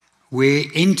We're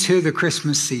into the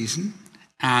Christmas season,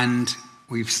 and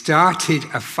we've started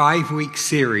a 5-week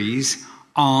series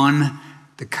on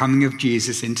the coming of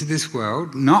Jesus into this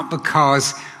world, not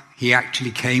because he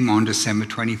actually came on December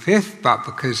 25th, but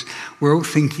because we're all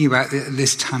thinking about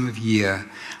this time of year.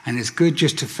 And it's good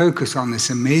just to focus on this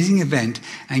amazing event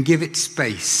and give it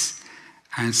space.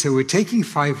 And so we're taking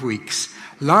 5 weeks.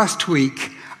 Last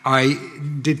week, I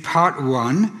did part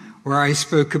 1, where I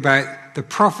spoke about the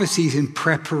prophecies in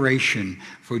preparation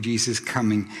for Jesus'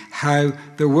 coming, how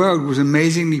the world was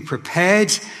amazingly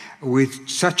prepared with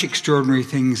such extraordinary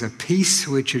things, a peace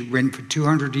which had went for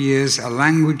 200 years, a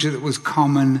language that was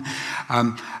common,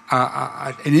 an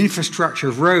infrastructure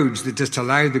of roads that just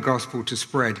allowed the gospel to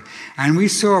spread. And we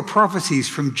saw prophecies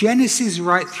from Genesis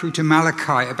right through to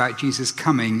Malachi about Jesus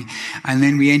coming, and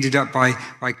then we ended up by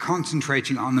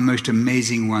concentrating on the most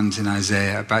amazing ones in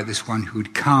Isaiah, about this one who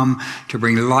would come to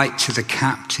bring light to the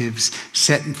captives,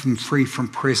 set them free from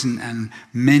prison, and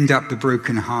mend up the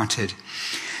brokenhearted.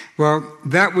 Well,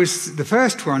 that was the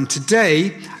first one.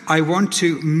 Today, I want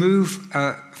to move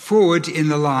forward in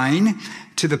the line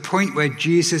to the point where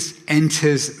Jesus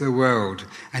enters the world,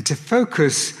 and to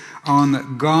focus on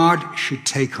that God should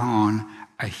take on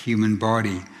a human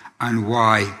body and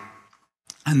why.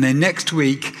 And then next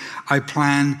week, I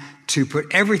plan to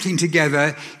put everything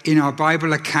together in our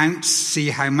Bible accounts, see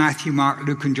how Matthew, Mark,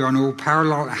 Luke, and John all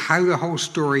parallel, how the whole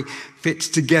story fits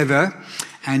together,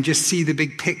 and just see the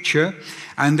big picture.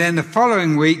 And then the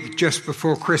following week, just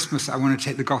before Christmas, I want to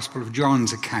take the Gospel of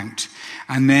John's account.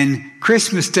 And then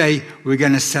Christmas Day, we're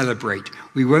going to celebrate.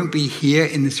 We won't be here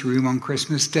in this room on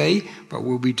Christmas Day, but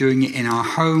we'll be doing it in our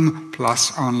home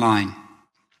plus online.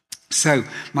 So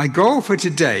my goal for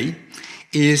today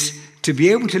is to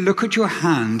be able to look at your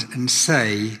hand and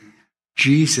say,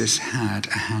 Jesus had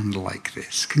a hand like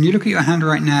this. Can you look at your hand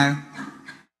right now?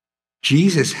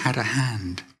 Jesus had a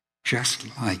hand just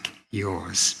like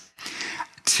yours.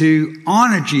 To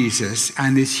honor Jesus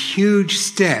and this huge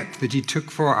step that he took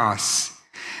for us,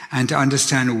 and to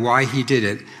understand why he did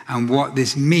it and what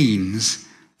this means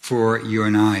for you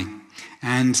and I.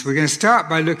 And so we're going to start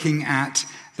by looking at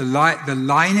the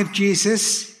line of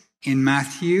Jesus in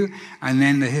Matthew, and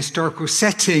then the historical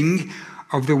setting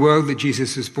of the world that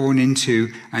Jesus was born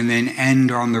into, and then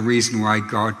end on the reason why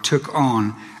God took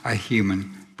on a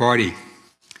human body.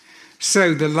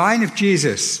 So the line of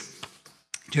Jesus.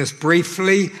 Just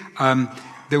briefly,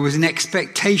 there was an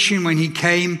expectation when he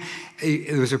came.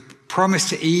 There was a promise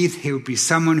to Eve, he would be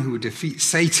someone who would defeat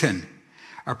Satan.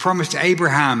 A promise to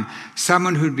Abraham,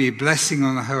 someone who would be a blessing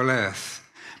on the whole earth.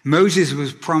 Moses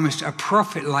was promised a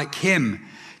prophet like him.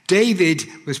 David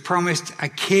was promised a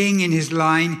king in his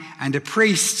line and a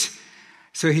priest.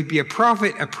 So he'd be a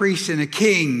prophet, a priest, and a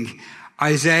king.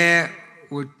 Isaiah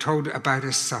was told about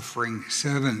a suffering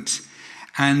servant.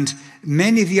 And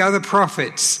many of the other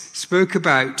prophets spoke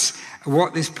about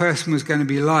what this person was going to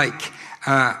be like.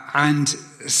 And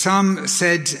some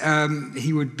said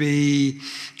he would be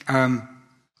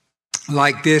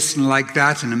like this and like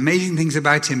that, and amazing things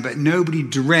about him, but nobody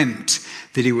dreamt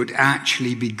that he would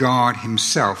actually be God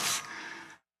himself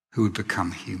who would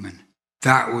become human.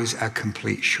 That was a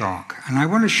complete shock. And I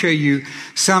want to show you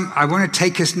I want to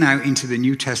take us now into the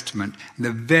New Testament,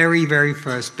 the very, very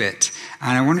first bit.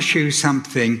 And I want to show you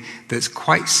something that's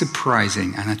quite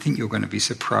surprising. And I think you're going to be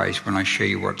surprised when I show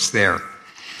you what's there.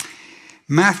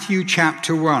 Matthew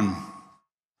chapter 1.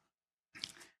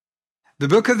 The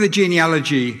book of the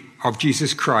genealogy of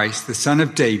Jesus Christ, the son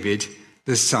of David,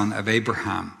 the son of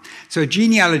Abraham. So a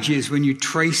genealogy is when you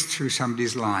trace through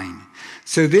somebody's line.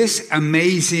 So this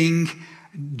amazing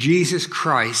Jesus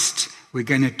Christ, we're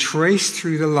going to trace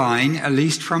through the line, at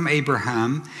least from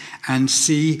Abraham, and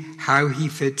see how he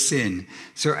fits in.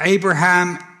 So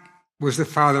Abraham was the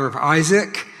father of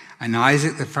Isaac, and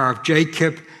Isaac the father of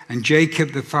Jacob, and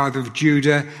Jacob the father of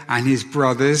Judah and his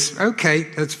brothers. Okay,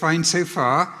 that's fine so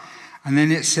far. And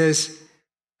then it says,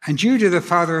 and Judah the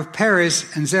father of Perez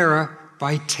and Zerah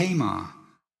by Tamar.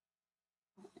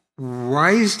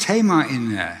 Why is Tamar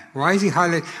in there? Why is he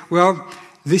highlighted? Well,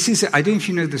 I don't know if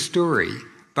you know the story,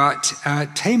 but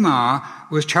Tamar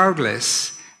was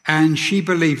childless, and she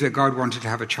believed that God wanted to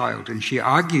have a child, and she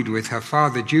argued with her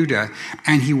father Judah,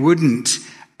 and he wouldn't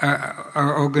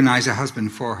organize a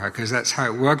husband for her, because that's how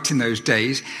it worked in those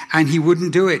days, and he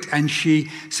wouldn't do it. And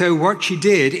so what she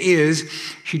did is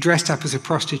she dressed up as a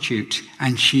prostitute,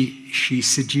 and she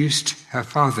seduced her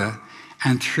father,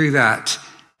 and through that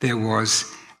there was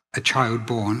a child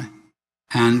born,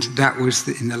 and that was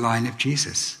in the line of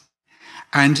Jesus.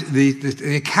 And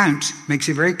the account makes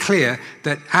it very clear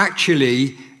that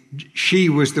actually she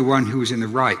was the one who was in the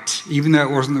right, even though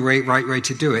it wasn't the right way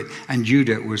to do it, and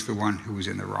Judah was the one who was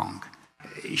in the wrong.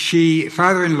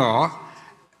 Father-in-law,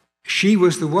 she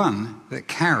was the one that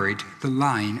carried the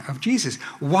line of Jesus.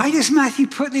 Why does Matthew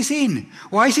put this in?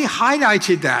 Why has he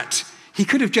highlighted that? He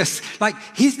could have just,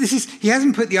 he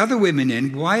hasn't put the other women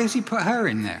in. Why has he put her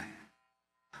in there?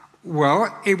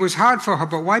 Well, it was hard for her,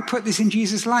 but why put this in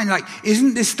Jesus' line?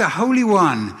 Isn't this the Holy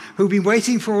One who've been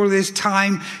waiting for all this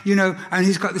time, and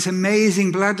he's got this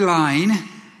amazing bloodline?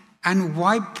 And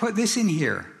why put this in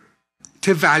here?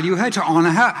 To value her, to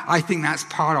honor her? I think that's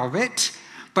part of it.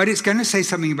 But it's going to say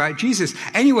something about Jesus.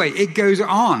 Anyway, it goes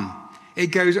on. It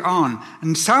goes on.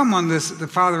 And Salmon, the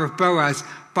father of Boaz,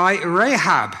 by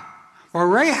Rahab. Well,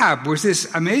 Rahab was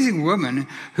this amazing woman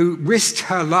who risked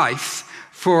her life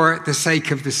for the sake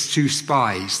of the two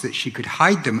spies, that she could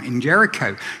hide them in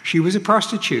Jericho. She was a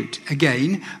prostitute,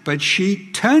 again, but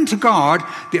she turned to God,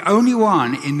 the only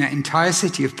one in the entire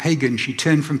city of pagans. She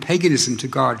turned from paganism to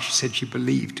God. She said she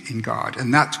believed in God,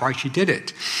 and that's why she did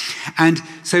it. And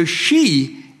so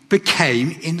she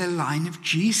became in the line of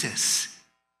Jesus.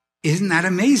 Isn't that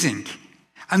amazing?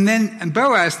 And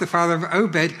Boaz, the father of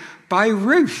Obed, by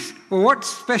Ruth. Well, what's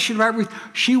special about Ruth?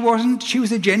 She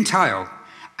was a Gentile.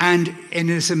 And in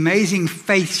this amazing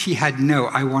faith she had, no,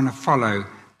 I want to follow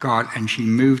God. And she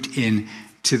moved in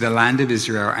to the land of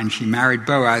Israel and she married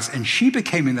Boaz and she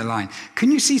became in the line.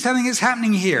 Can you see something that's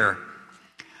happening here?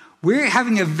 We're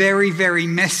having a very, very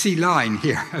messy line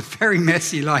here, a very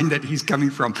messy line that he's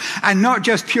coming from. And not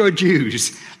just pure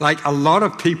Jews, like a lot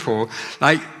of people,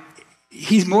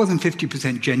 he's more than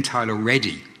 50% Gentile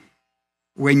already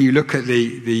when you look at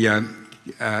the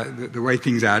way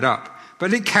things add up.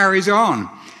 But it carries on.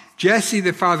 Jesse,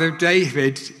 the father of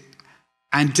David,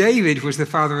 and David was the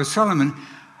father of Solomon.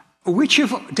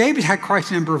 David had quite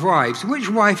a number of wives.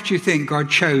 Which wife do you think God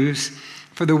chose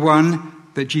for the one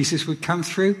that Jesus would come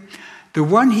through? The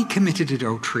one he committed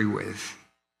adultery with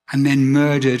and then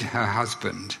murdered her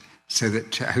husband so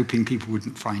that hoping people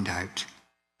wouldn't find out.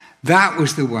 That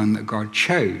was the one that God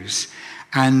chose.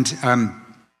 And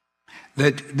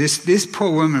that this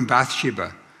poor woman,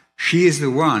 Bathsheba, she is the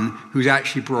one who's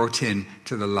actually brought in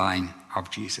to the line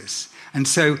of Jesus. And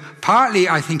so partly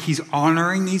I think he's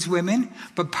honoring these women,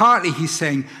 but partly he's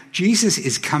saying Jesus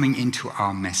is coming into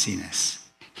our messiness.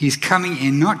 He's coming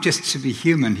in not just to be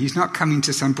human. He's not coming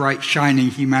to some bright, shining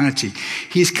humanity.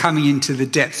 He's coming into the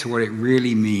depths of what it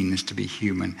really means to be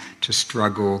human, to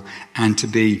struggle and to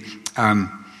be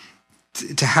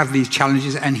to have these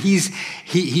challenges. And he's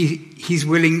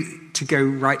willing to go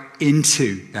right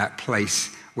into that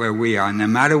place where we are, no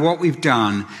matter what we've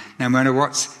done, no matter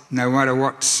what's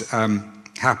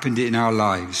happened in our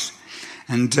lives.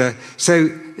 And so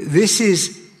this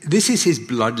is his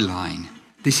bloodline.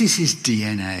 This is his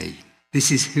DNA.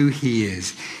 This is who he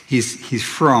is. He's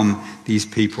from these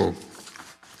people.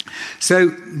 So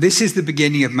this is the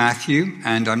beginning of Matthew,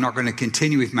 and I'm not going to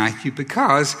continue with Matthew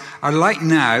because I'd like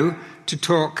now to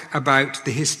talk about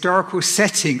the historical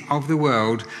setting of the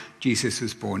world Jesus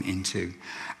was born into.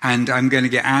 And I'm going to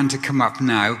get Anne to come up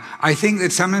now. I think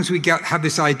that sometimes we have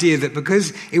this idea that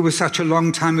because it was such a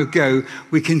long time ago,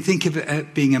 we can think of it as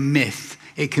being a myth.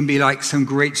 It can be like some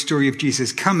great story of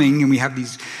Jesus coming, and we have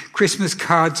these Christmas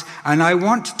cards. And I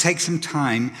want to take some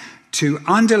time to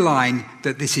underline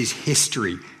that this is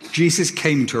history. Jesus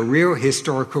came into a real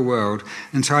historical world.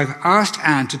 And so I've asked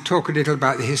Anne to talk a little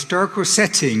about the historical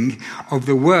setting of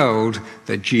the world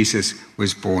that Jesus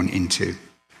was born into.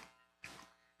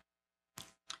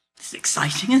 It's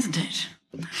exciting, isn't it?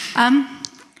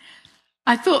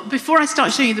 I thought before I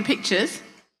start showing you the pictures,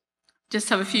 just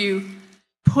have a few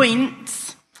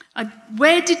points.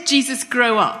 Where did Jesus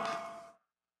grow up?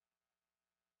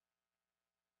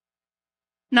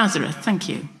 Nazareth, thank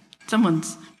you.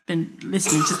 Someone's been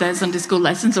listening to their Sunday school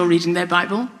lessons or reading their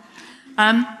Bible.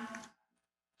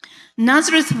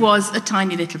 Nazareth was a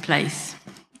tiny little place.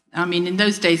 I mean, in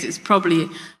those days, it's probably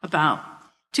about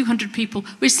 200 people,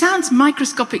 which sounds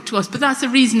microscopic to us, but that's a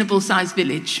reasonable sized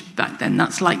village back then.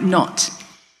 That's that's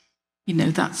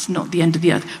not the end of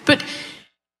the earth. But,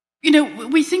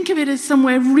 we think of it as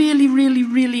somewhere really, really,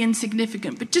 really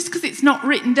insignificant. But just because it's not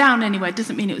written down anywhere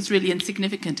doesn't mean it was really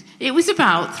insignificant. It was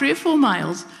about 3 or 4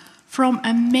 miles from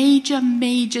a major,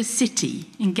 major city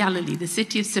in Galilee, the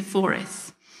city of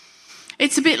Sepphoris.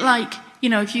 It's a bit like,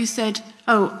 if you said,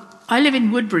 oh, I live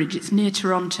in Woodbridge, it's near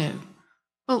Toronto.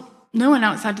 Well, no one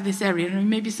outside of this area, and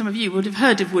maybe some of you would have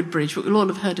heard of Woodbridge, but we'll all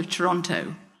have heard of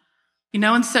Toronto.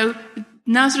 And so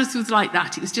Nazareth was like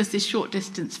that. It was just this short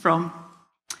distance from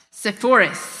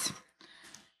Sepphoris.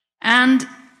 And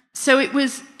so it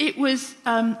was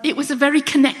a very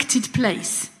connected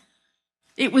place.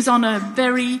 It was on a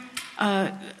very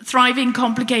thriving,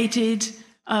 complicated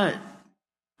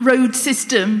road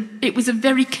system. It was a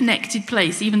very connected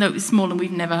place, even though it was small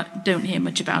and don't hear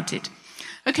much about it.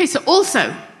 Okay, so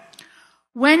also,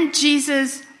 when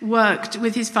Jesus worked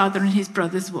with his father and his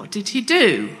brothers, what did he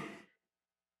do?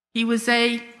 He was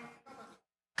a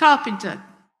carpenter.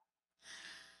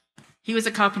 He was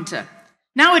a carpenter.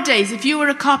 Nowadays, if you were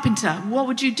a carpenter, what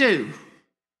would you do?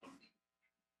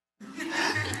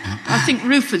 I think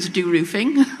roofers do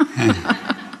roofing.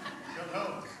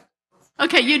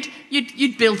 Okay,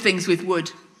 you'd build things with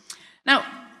wood. Now,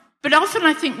 but often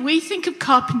I think we think of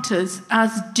carpenters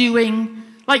as doing,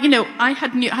 like, I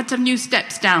had to have new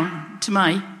steps down to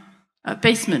my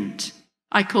basement.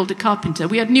 I called a carpenter.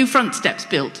 We had new front steps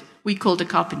built. We called a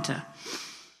carpenter.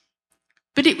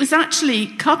 But it was actually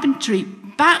carpentry.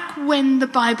 Back when the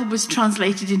Bible was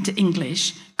translated into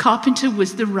English, carpenter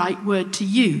was the right word to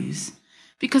use.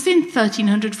 Because in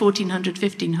 1300, 1400,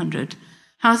 1500,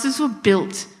 houses were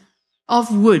built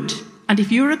of wood. And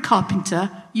if you were a carpenter,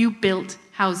 you built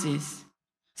houses.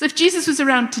 So if Jesus was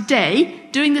around today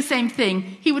doing the same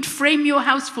thing, he would frame your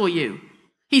house for you.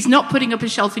 He's not putting up a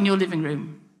shelf in your living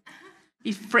room.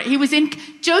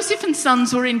 Joseph and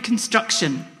Sons were in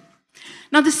construction.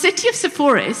 Now, the city of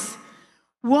Sepphoris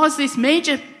was this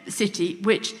major city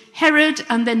which Herod,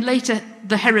 and then later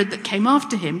the Herod that came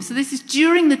after him, so this is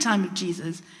during the time of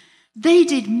Jesus, they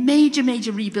did major,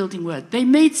 major rebuilding work. They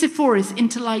made Sepphoris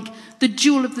into like the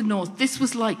jewel of the north. This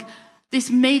was like this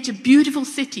major, beautiful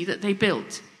city that they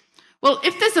built. Well,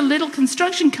 if there's a little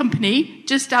construction company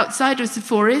just outside of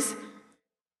Sepphoris,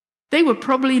 they were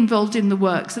probably involved in the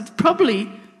work. So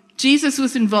probably Jesus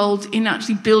was involved in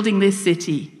actually building this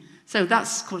city. So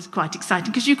that's quite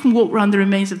exciting because you can walk around the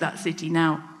remains of that city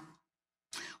now.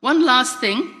 One last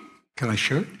thing. Can I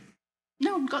show it?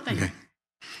 No, I've got that. Okay.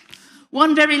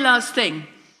 One very last thing.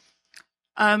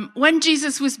 When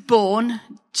Jesus was born,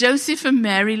 Joseph and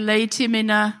Mary laid him in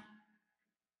a...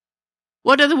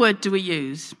 What other word do we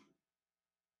use?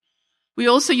 We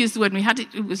also use the word,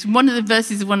 it was one of the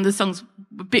verses of one of the songs,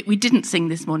 a bit we didn't sing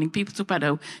this morning. People talk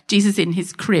about, Jesus in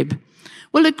his crib.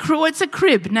 Well, it's a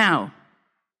crib now.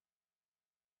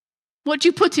 What do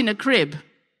you put in a crib?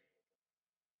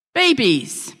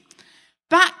 Babies.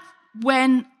 Back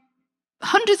when,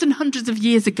 hundreds and hundreds of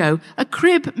years ago, a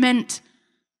crib meant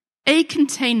a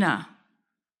container,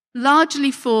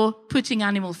 largely for putting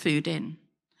animal food in.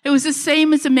 It was the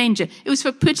same as a manger. It was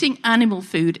for putting animal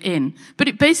food in, but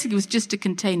it basically was just a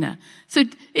container. So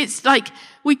it's like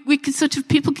we can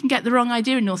people can get the wrong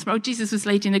idea in North America. Jesus was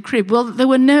laid in a crib. Well, there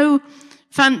were no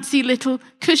fancy little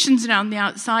cushions around the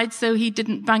outside, so he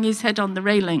didn't bang his head on the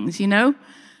railings,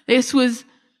 This was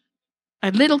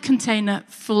a little container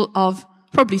full of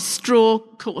probably straw,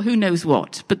 who knows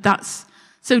what, but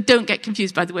so don't get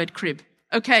confused by the word crib.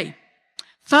 Okay,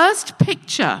 first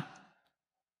picture.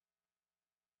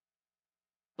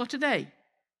 What are they?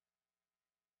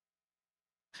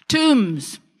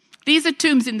 Tombs. These are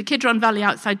tombs in the Kidron Valley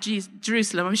outside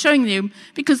Jerusalem. I'm showing you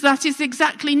because that is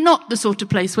exactly not the sort of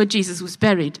place where Jesus was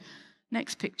buried.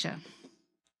 Next picture.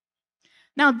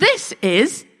 Now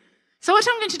so what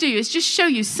I'm going to do is just show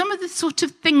you some of the sort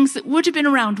of things that would have been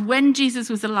around when Jesus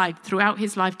was alive throughout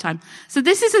his lifetime. So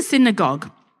this is a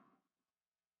synagogue.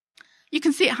 You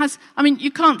can see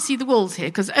you can't see the walls here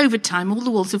because over time all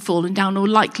the walls have fallen down, or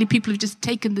likely people have just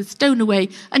taken the stone away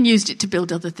and used it to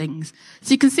build other things.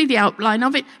 So you can see the outline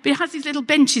of it, but it has these little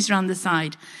benches around the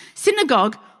side.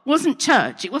 Synagogue wasn't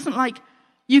church. It wasn't like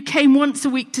you came once a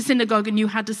week to synagogue and you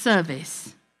had a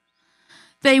service.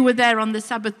 They were there on the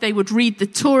Sabbath. They would read the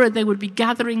Torah. There would be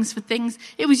gatherings for things.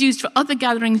 It was used for other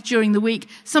gatherings during the week.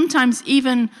 Sometimes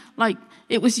even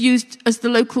it was used as the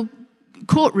local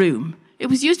courtroom. It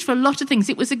was used for a lot of things.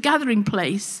 It was a gathering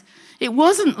place. It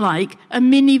wasn't like a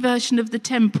mini version of the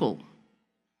temple.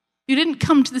 You didn't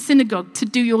come to the synagogue to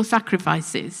do your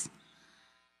sacrifices.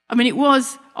 It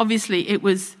was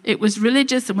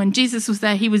religious, and when Jesus was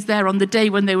there, he was there on the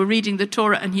day when they were reading the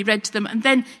Torah, and he read to them, and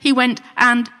then he went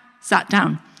and sat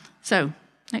down. So,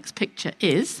 next picture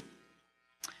is...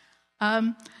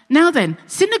 now then,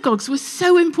 synagogues were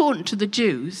so important to the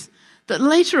Jews that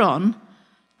later on,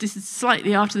 this is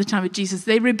slightly after the time of Jesus,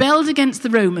 they rebelled against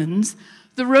the Romans.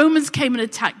 The Romans came and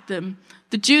attacked them.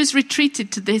 The Jews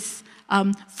retreated to this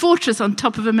fortress on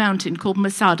top of a mountain called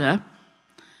Masada.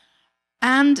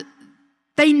 And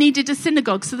they needed a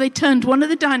synagogue, so they turned one of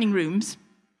the dining rooms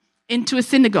into a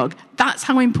synagogue. That's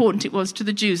how important it was to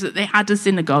the Jews that they had a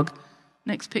synagogue.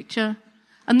 Next picture.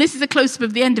 And this is a close-up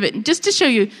of the end of it. And just to show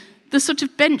you, the sort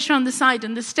of bench around the side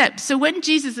and the steps. So when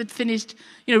Jesus had finished,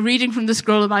 reading from the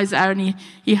scroll of Isaiah, and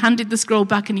he handed the scroll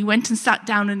back and he went and sat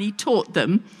down and he taught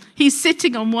them, he's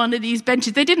sitting on one of these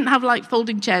benches. They didn't have like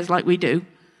folding chairs like we do.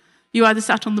 You either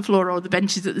sat on the floor or the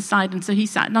benches at the side, and so he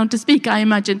sat down to speak. I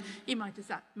imagine he might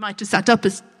have sat up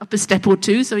a step or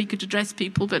two so he could address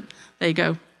people, but there you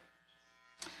go.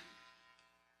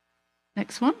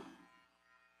 Next one.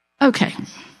 Okay.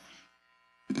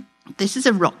 This is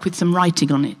a rock with some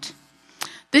writing on it.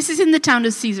 This is in the town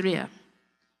of Caesarea,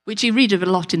 which you read of a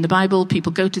lot in the Bible.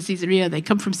 People go to Caesarea, they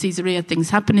come from Caesarea, things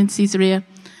happen in Caesarea.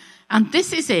 And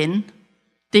this is in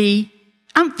the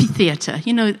amphitheatre.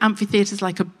 Amphitheatre is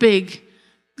like a big,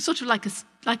 sort of like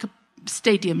a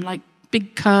stadium, like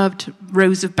big curved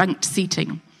rows of banked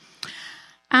seating.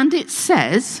 And it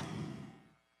says,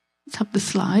 let's have the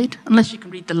slide, unless you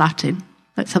can read the Latin.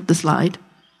 Let's have the slide.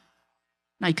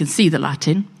 Now you can see the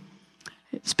Latin.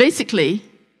 It's basically,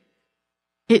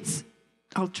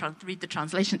 I'll try to read the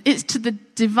translation. It's to the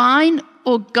divine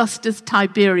Augustus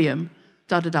Tiberium,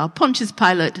 Pontius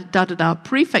Pilate,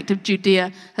 prefect of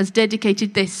Judea, has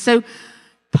dedicated this. So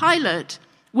Pilate,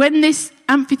 when this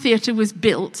amphitheatre was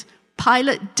built,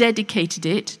 Pilate dedicated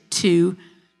it to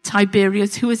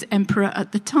Tiberius, who was emperor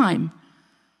at the time.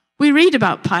 We read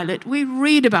about Pilate, we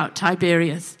read about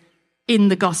Tiberius in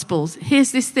the Gospels.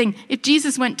 Here's this thing. If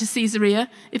Jesus went to Caesarea,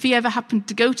 if he ever happened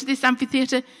to go to this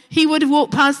amphitheatre, he would have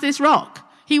walked past this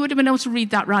rock. He would have been able to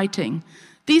read that writing.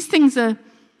 These things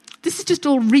this is just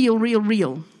all real, real,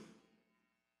 real.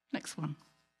 Next one.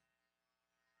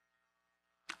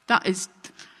 That is,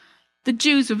 the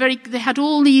Jews were they had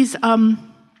all these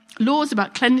laws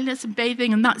about cleanliness and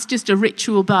bathing, and that's just a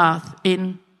ritual bath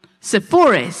in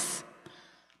Sepphoris.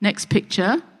 Next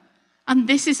picture. And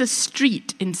this is a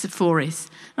street in Sepphoris.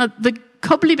 Now, the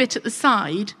cobbly bit at the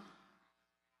side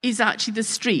is actually the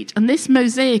street. And this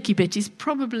mosaic-y bit is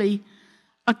probably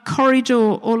a corridor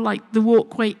or like the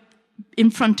walkway in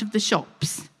front of the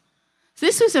shops. So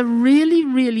this was a really,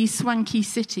 really swanky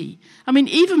city. I mean,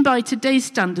 even by today's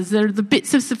standards, the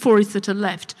bits of Sepphoris that are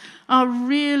left are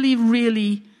really,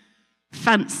 really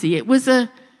fancy.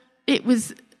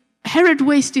 Herod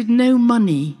wasted no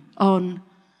money on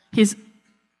his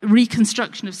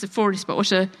reconstruction of Sepphoris, but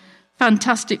what a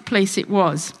fantastic place it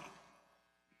was.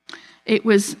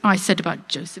 I said about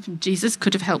Joseph and Jesus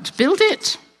could have helped build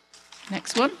it.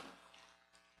 Next one.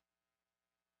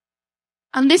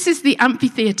 And this is the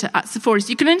amphitheatre at Sepphoris.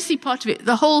 You can only see part of it.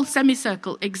 The whole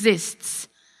semicircle exists.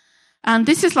 And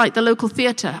this is like the local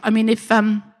theatre. I mean, if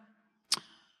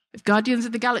Guardians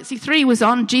of the Galaxy 3 was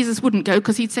on, Jesus wouldn't go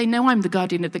because he'd say, no, I'm the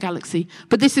Guardian of the Galaxy.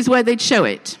 But this is where they'd show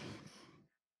it.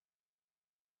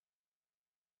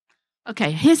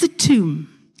 Okay, here's a tomb.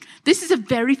 This is a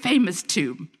very famous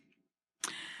tomb.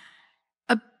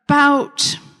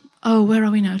 About, where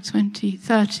are we now? 20,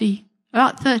 30,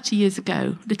 about 30 years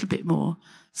ago, a little bit more,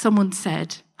 someone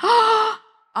said,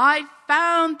 I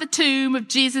found the tomb of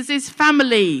Jesus'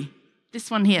 family. This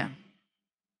one here.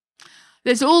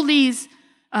 There's all these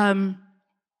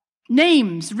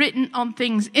names written on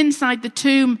things inside the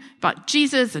tomb about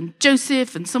Jesus and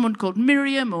Joseph and someone called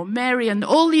Miriam or Mary and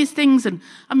all these things. And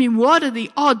I mean, what are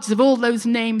the odds of all those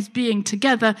names being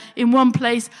together in one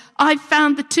place? I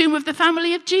found the tomb of the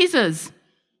family of Jesus.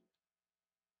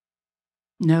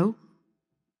 No.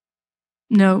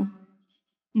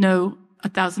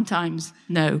 1,000 times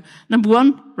no. Number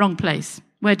one, wrong place.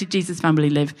 Where did Jesus' family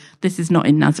live? This is not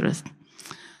in Nazareth.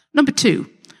 Number two,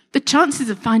 the chances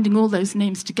of finding all those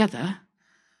names together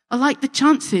are like the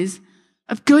chances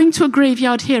of going to a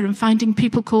graveyard here and finding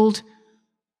people called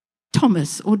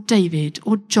Thomas or David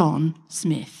or John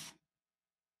Smith.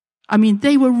 I mean,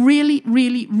 they were really,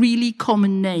 really, really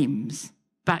common names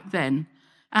back then.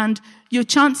 And your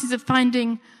chances of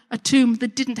finding a tomb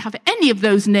that didn't have any of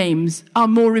those names are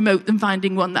more remote than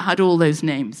finding one that had all those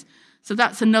names. So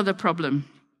that's another problem.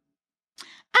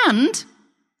 And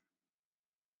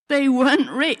they weren't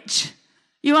rich.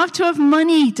 You have to have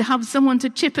money to have someone to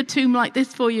chip a tomb like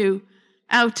this for you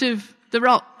out of the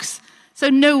rocks. So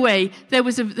no way. There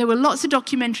were lots of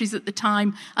documentaries at the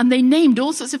time, and they named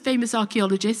all sorts of famous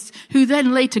archaeologists who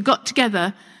then later got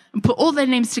together and put all their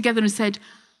names together and said,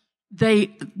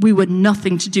 we were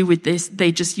nothing to do with this.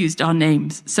 They just used our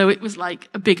names. So it was like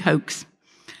a big hoax.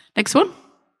 Next one.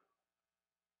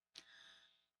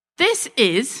 This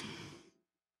is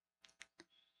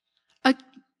a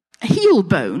heel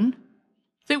bone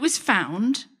that was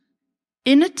found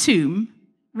in a tomb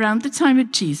around the time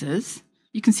of Jesus.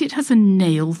 You can see it has a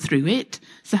nail through it.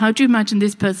 So how do you imagine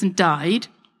this person died?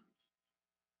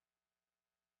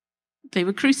 They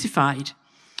were crucified.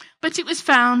 But it was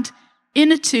found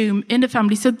in a tomb, in a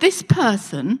family. So this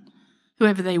person,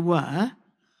 whoever they were,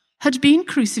 had been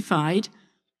crucified.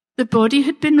 The body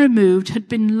had been removed, had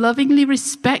been lovingly,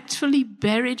 respectfully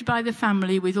buried by the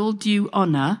family with all due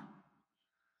honor.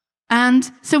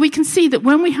 And so we can see that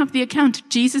when we have the account of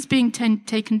Jesus being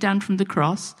taken down from the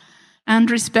cross and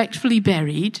respectfully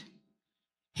buried,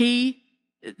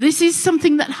 this is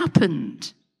something that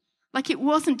happened. Like, it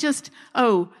wasn't just,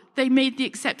 they made the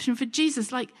exception for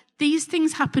Jesus. Like, these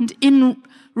things happened in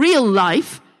real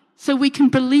life, so we can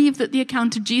believe that the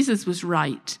account of Jesus was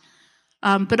right.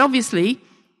 But obviously,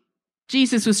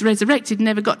 Jesus was resurrected,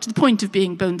 never got to the point of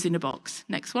being bones in a box.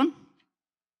 Next one.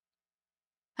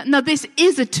 Now, this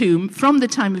is a tomb from the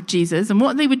time of Jesus, and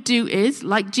what they would do is,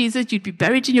 like Jesus, you'd be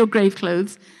buried in your grave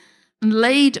clothes and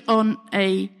laid on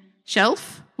a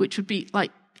shelf, which would be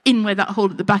like in where that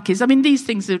hole at the back is. I mean, these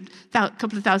things are a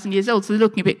couple of thousand years old, so they're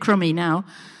looking a bit crummy now.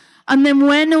 And then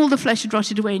when all the flesh had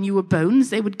rotted away and you were bones,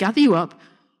 they would gather you up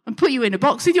and put you in a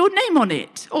box with your name on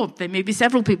it. Or there may be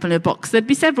several people in a box. There'd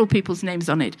be several people's names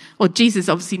on it. Or Jesus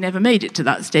obviously never made it to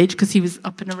that stage because he was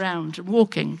up and around and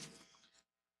walking.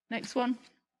 Next one.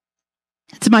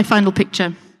 It's my final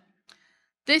picture.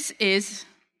 This is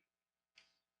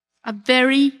a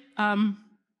very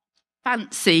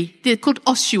fancy, they're called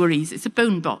ossuaries. It's a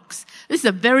bone box. This is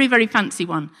a very, very fancy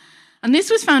one. And this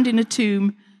was found in a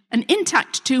tomb, an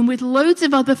intact tomb with loads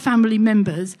of other family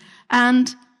members.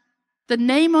 And the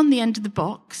name on the end of the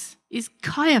box is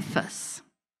Caiaphas.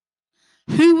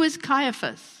 Who was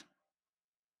Caiaphas?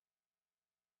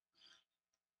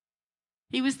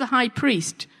 He was the high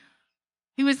priest.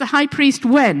 He was the high priest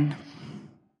when?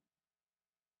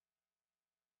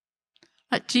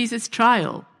 At Jesus'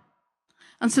 trial.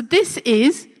 And so this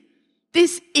is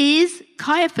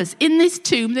Caiaphas. In this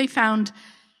tomb, they found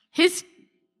his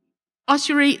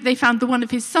ossuary, they found the one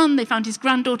of his son, they found his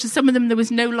granddaughter. Some of them, there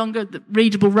was no longer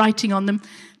readable writing on them.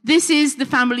 This is the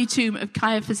family tomb of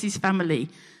Caiaphas' family.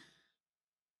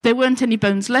 There weren't any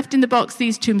bones left in the box.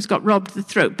 These tombs got robbed,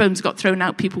 bones got thrown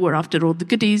out, people were after all the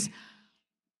goodies.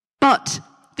 But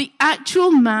the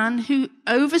actual man who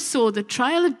oversaw the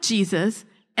trial of Jesus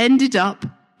ended up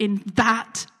in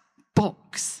that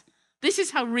box. This is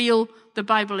how real the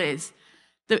Bible is.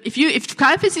 If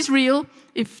Caiaphas is real,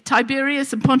 if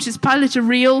Tiberius and Pontius Pilate are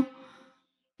real,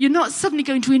 you're not suddenly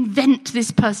going to invent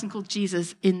this person called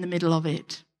Jesus in the middle of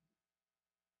it.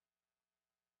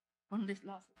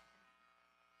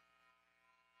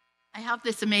 I have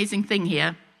this amazing thing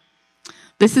here.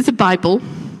 This is a Bible.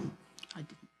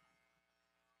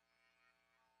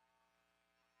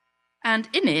 And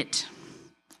in it,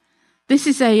 this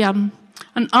is an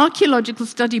archaeological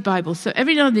study Bible. So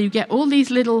every now and then you get all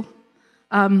these little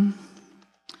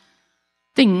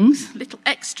things, little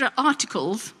extra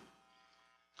articles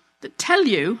that tell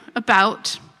you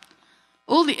about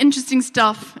all the interesting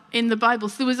stuff in the Bible.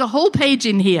 So there was a whole page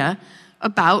in here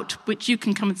about, which you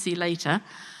can come and see later,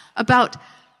 about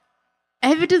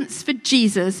evidence for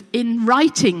Jesus in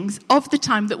writings of the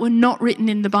time that were not written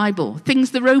in the Bible.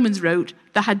 Things the Romans wrote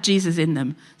that had Jesus in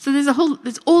them. So there's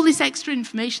all this extra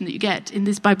information that you get in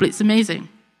this Bible. It's amazing.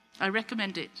 I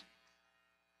recommend it.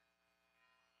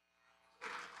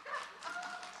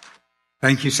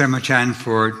 Thank you so much, Anne,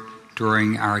 for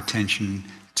drawing our attention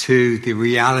to the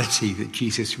reality that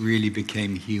Jesus really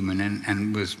became human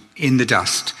and was in the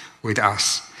dust with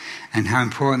us, and how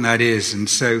important that is. And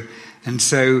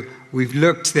so we've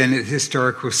looked then at the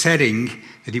historical setting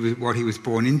that what he was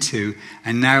born into,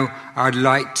 and now I'd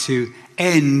like to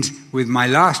end with my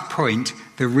last point,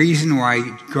 the reason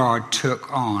why God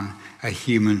took on a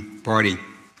human body.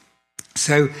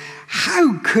 So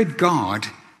how could God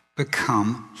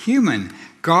become human?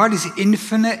 God is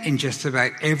infinite in just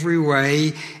about every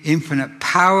way, infinite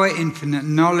power, infinite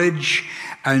knowledge,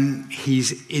 and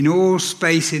he's in all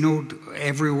space,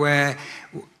 everywhere,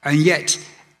 and yet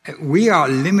we are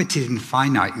limited and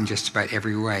finite in just about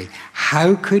every way.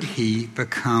 How could he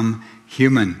become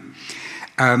human?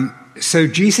 So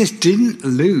Jesus didn't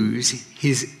lose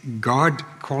his God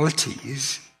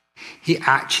qualities. He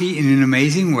actually, in an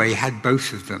amazing way, had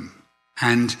both of them.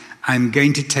 And I'm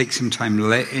going to take some time,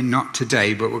 not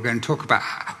today, but we're going to talk about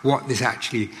what this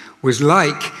actually was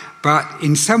like. But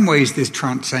in some ways, this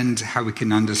transcends how we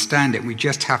can understand it. We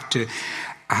just have to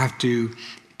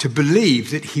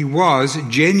believe that he was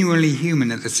genuinely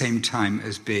human at the same time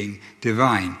as being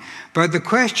divine. But the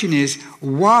question is,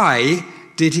 why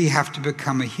did he have to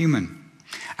become a human?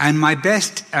 And my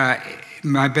best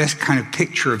kind of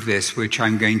picture of this, which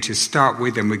I'm going to start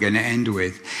with and we're going to end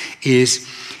with, is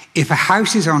if a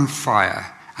house is on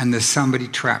fire and there's somebody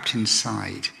trapped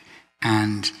inside,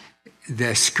 and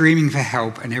they're screaming for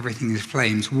help and everything is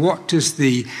flames, what does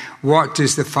the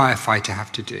firefighter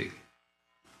have to do?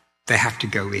 They have to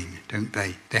go in, don't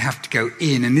they? They have to go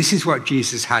in. And this is what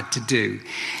Jesus had to do.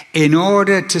 In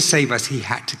order to save us, he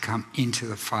had to come into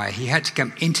the fire. He had to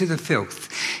come into the filth.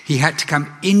 He had to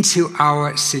come into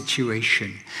our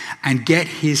situation and get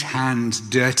his hands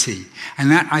dirty.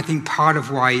 And that, I think, part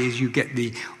of why is you get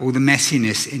all the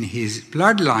messiness in his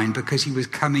bloodline, because he was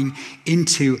coming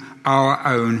into our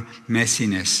own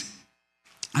messiness.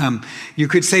 You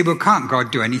could say, well, can't God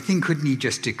do anything? Couldn't he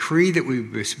just decree that we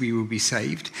will be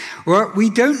saved? Well, we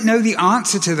don't know the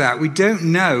answer to that. We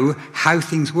don't know how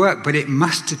things work, but it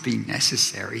must have been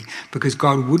necessary, because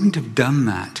God wouldn't have done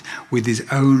that with his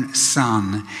own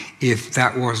son if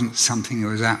that wasn't something that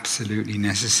was absolutely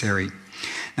necessary.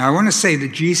 Now, I want to say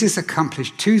that Jesus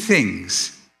accomplished two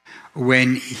things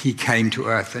when he came to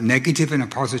earth, a negative and a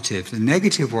positive. The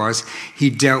negative was he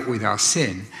dealt with our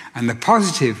sin. And the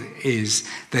positive is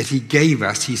that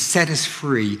he set us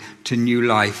free to new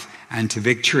life and to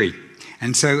victory.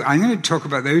 And so I'm going to talk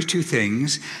about those two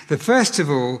things. The first of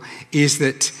all is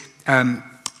that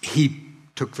he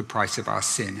took the price of our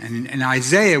sin. And in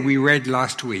Isaiah, we read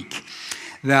last week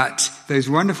that those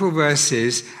wonderful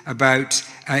verses about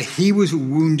he was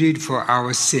wounded for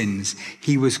our sins.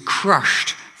 He was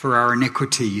crushed for our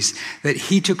iniquities, that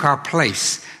he took our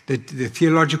place. The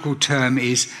theological term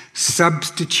is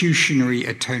substitutionary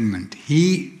atonement.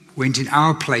 He went in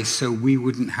our place so we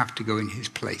wouldn't have to go in his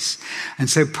place. And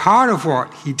so part of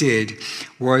what he did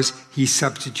was he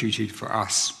substituted for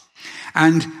us.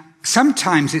 And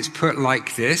sometimes it's put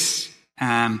like this.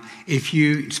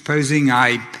 Supposing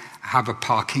I have a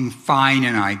parking fine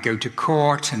and I go to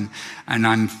court and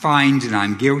I'm fined and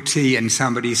I'm guilty, and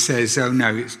somebody says, oh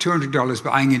no, it's $200,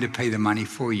 but I'm going to pay the money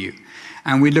for you.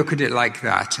 And we look at it like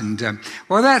that. And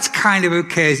well, that's kind of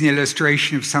okay as an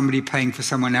illustration of somebody paying for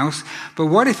someone else. But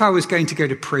what if I was going to go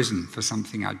to prison for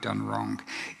something I'd done wrong?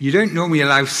 You don't normally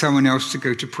allow someone else to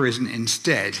go to prison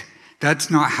instead.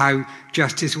 That's not how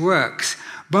justice works.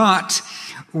 But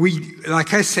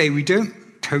like I say, we don't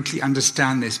totally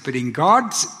understand this, but in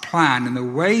God's plan and the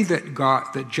way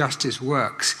that justice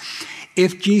works,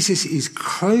 if Jesus is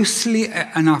closely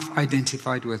enough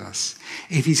identified with us,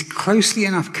 if he's closely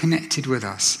enough connected with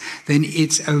us, then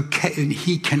it's okay, and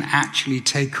he can actually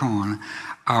take on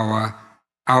our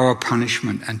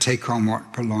punishment and take on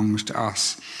what belongs to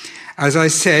us. As I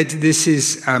said, this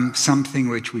is something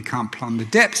which we can't plumb the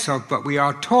depths of, but we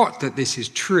are taught that this is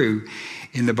true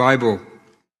in the Bible.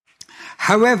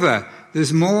 However,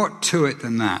 there's more to it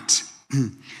than that.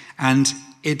 And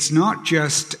it's not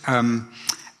just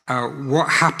what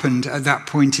happened at that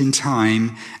point in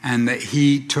time and that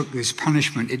he took this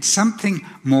punishment. It's something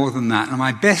more than that. And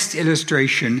my best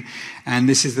illustration, and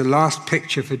this is the last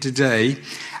picture for today,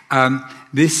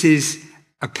 this is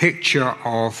a picture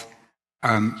of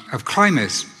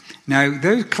climbers. Now,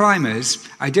 those climbers,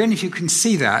 I don't know if you can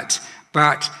see that,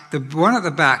 but the one at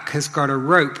the back has got a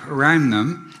rope around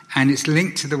them, and it's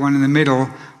linked to the one in the middle,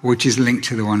 which is linked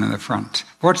to the one in the front.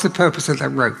 What's the purpose of that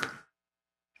rope?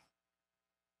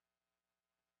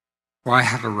 Why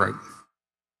have a rope?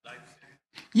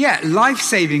 Yeah,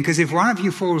 life-saving, because if one of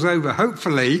you falls over,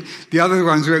 hopefully the other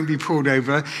ones won't be pulled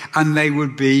over, and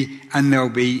they'll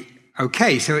be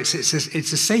okay. So it's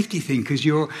a safety thing, because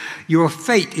your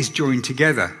fate is joined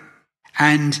together,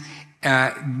 and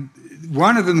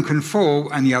one of them can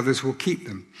fall and the others will keep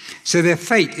them. So their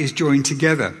fate is joined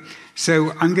together.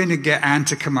 So I'm going to get Anne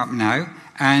to come up now,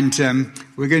 and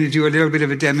we're going to do a little bit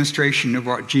of a demonstration of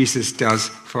what Jesus does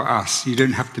for us. You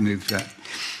don't have to move that.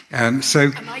 Am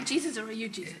I Jesus or are you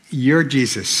Jesus? You're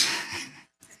Jesus.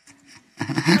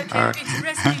 Okay, I'm going to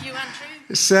rescue you,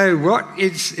 Andrew. So what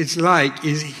it's like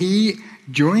is he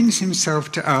joins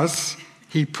himself to us.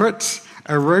 He puts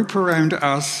a rope around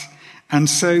us. And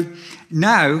so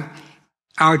now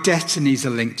our destinies are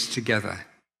linked together.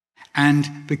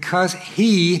 And because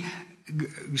he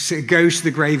goes to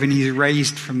the grave and he's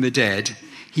raised from the dead,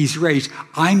 he's raised.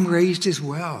 I'm raised as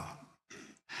well.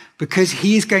 Because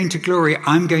he is going to glory,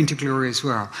 I'm going to glory as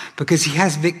well. Because he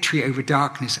has victory over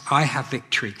darkness, I have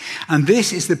victory. And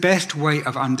this is the best way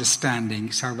of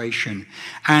understanding salvation.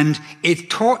 And it's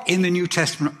taught in the New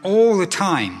Testament all the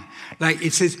time. Like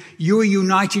it says, you're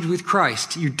united with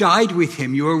Christ. You died with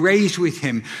him. You were raised with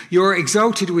him. You're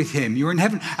exalted with him. You're in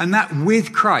heaven. And that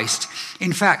with Christ.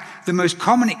 In fact, the most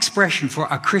common expression for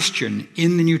a Christian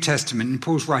in the New Testament, in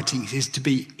Paul's writings, is to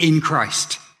be in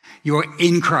Christ. You're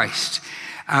in Christ.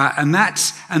 And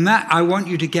I want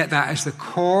you to get that as the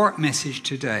core message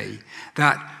today,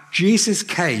 that Jesus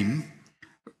came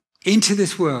into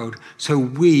this world so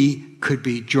we could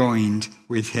be joined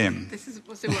with him. This is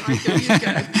where I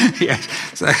go. Yes,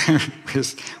 so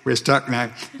we're stuck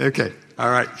now. Okay, all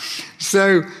right.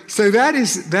 So that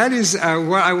is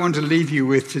what I want to leave you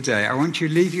with today. I want to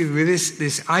leave you with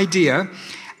this idea.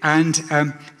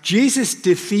 And Jesus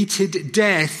defeated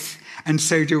death, and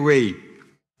so do we.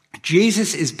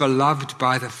 Jesus is beloved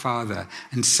by the Father,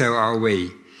 and so are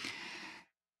we.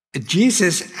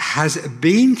 Jesus has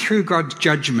been through God's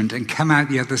judgment and come out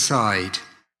the other side,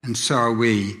 and so are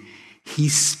we.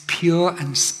 He's pure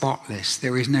and spotless.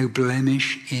 There is no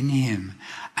blemish in him,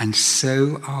 and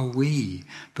so are we,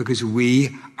 because we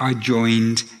are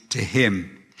joined to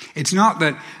him. It's not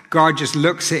that God just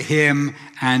looks at him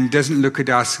and doesn't look at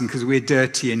us because we're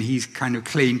dirty and he's kind of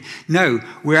clean. No,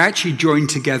 we're actually joined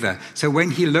together. So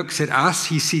when he looks at us,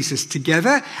 he sees us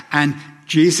together, and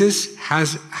Jesus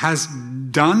has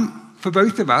done for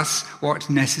both of us what's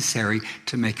necessary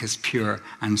to make us pure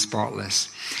and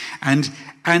spotless. And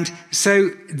so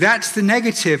that's the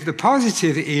negative. The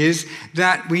positive is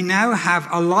that we now have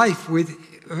a life with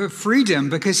freedom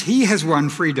because he has won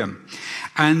freedom.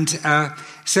 And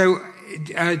so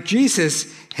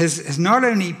Jesus has not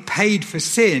only paid for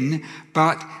sin,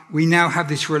 but we now have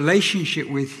this relationship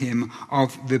with him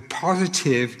of the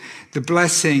positive, the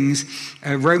blessings.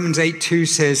 Romans 8:2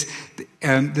 says,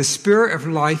 the Spirit of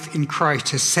life in Christ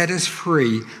has set us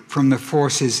free from the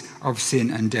forces of sin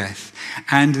and death.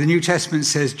 And the New Testament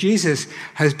says Jesus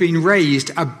has been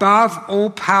raised above all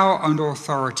power and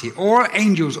authority. All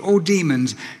angels, all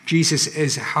demons, Jesus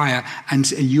is higher, and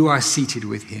you are seated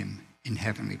with him in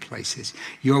heavenly places.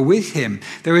 You're with him.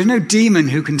 There is no demon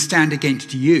who can stand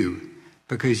against you,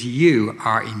 because you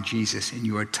are in Jesus and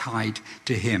you are tied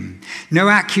to him. No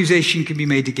accusation can be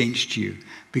made against you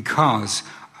because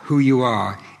who you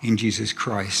are in Jesus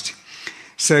Christ.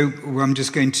 So I'm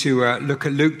just going to look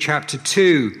at Luke chapter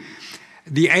 2.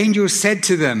 The angel said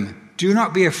to them, "Do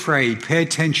not be afraid. Pay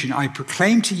attention. I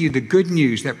proclaim to you the good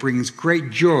news that brings great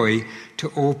joy to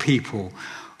all people.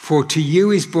 For to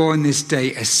you is born this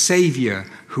day a Savior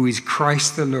who is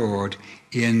Christ the Lord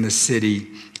in the city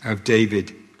of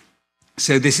David."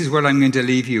 So this is what I'm going to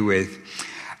leave you with.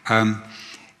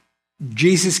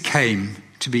 Jesus came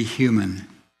to be human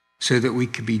so that we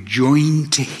could be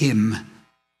joined to him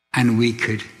and we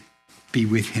could be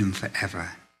with him forever.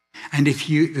 And if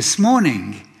you, this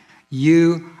morning,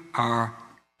 you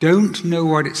don't know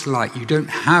what it's like, you don't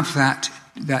have that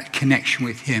connection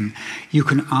with him, you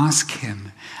can ask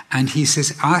him. And he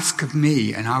says, ask of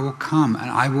me and I will come and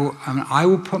I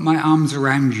will put my arms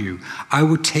around you. I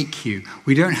will take you.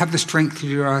 We don't have the strength to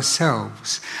do it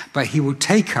ourselves, but he will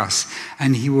take us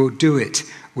and he will do it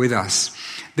with us.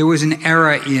 There was an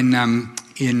era in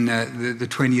the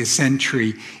 20th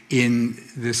century in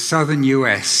the southern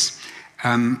US,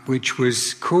 which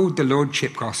was called the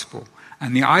Lordship Gospel.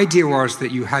 And the idea was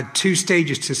that you had two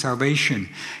stages to salvation.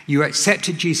 You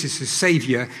accepted Jesus as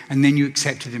Savior, and then you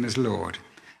accepted him as Lord.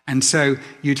 And so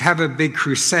you'd have a big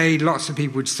crusade. Lots of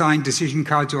people would sign decision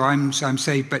cards, or I'm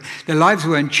saved. But their lives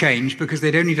weren't changed because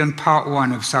they'd only done part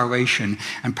one of salvation.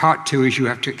 And part two is you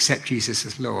have to accept Jesus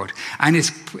as Lord. And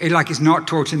it's not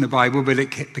taught in the Bible, but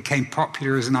it became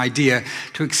popular as an idea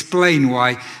to explain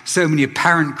why so many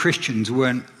apparent Christians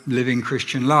weren't living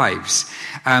Christian lives.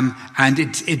 And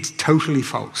it's totally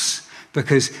false,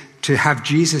 because to have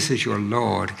Jesus as your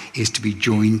Lord is to be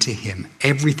joined to him.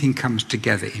 Everything comes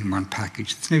together in one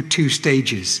package. There's no two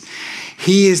stages.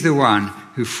 He is the one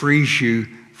who frees you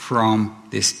from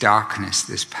this darkness,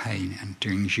 this pain, and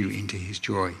brings you into his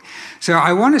joy. So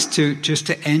I want us to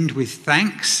end with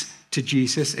thanks to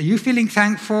Jesus. Are you feeling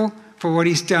thankful for what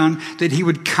he's done? That he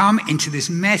would come into this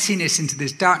messiness, into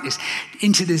this darkness,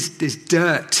 into this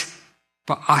dirt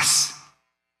for us.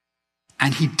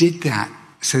 And he did that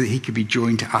so that he could be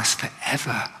joined to us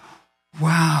forever.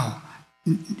 Wow.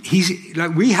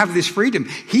 We have this freedom.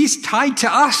 He's tied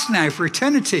to us now for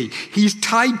eternity. He's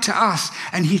tied to us,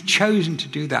 and he's chosen to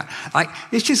do that.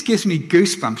 It just gives me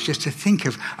goosebumps just to think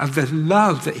of the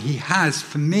love that he has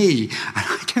for me. And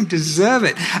I don't deserve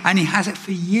it. And he has it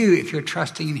for you if you're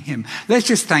trusting in him. Let's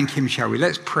just thank him, shall we?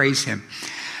 Let's praise him.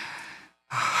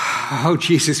 Oh,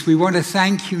 Jesus, we want to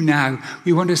thank you now.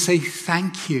 We want to say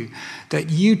thank you that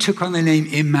you took on the name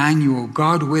Emmanuel,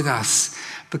 God with us,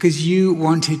 because you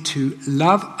wanted to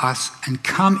love us and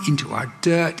come into our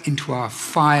dirt, into our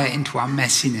fire, into our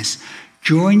messiness.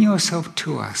 Join yourself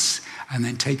to us and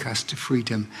then take us to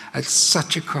freedom at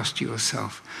such a cost to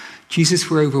yourself. Jesus,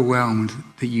 we're overwhelmed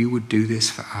that you would do this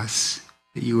for us,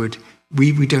 that you would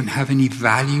We don't have any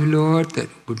value, Lord, that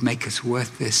would make us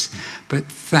worth this. But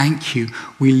thank you.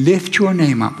 We lift your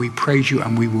name up, we praise you,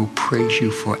 and we will praise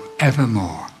you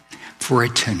forevermore, for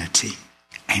eternity.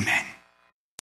 Amen.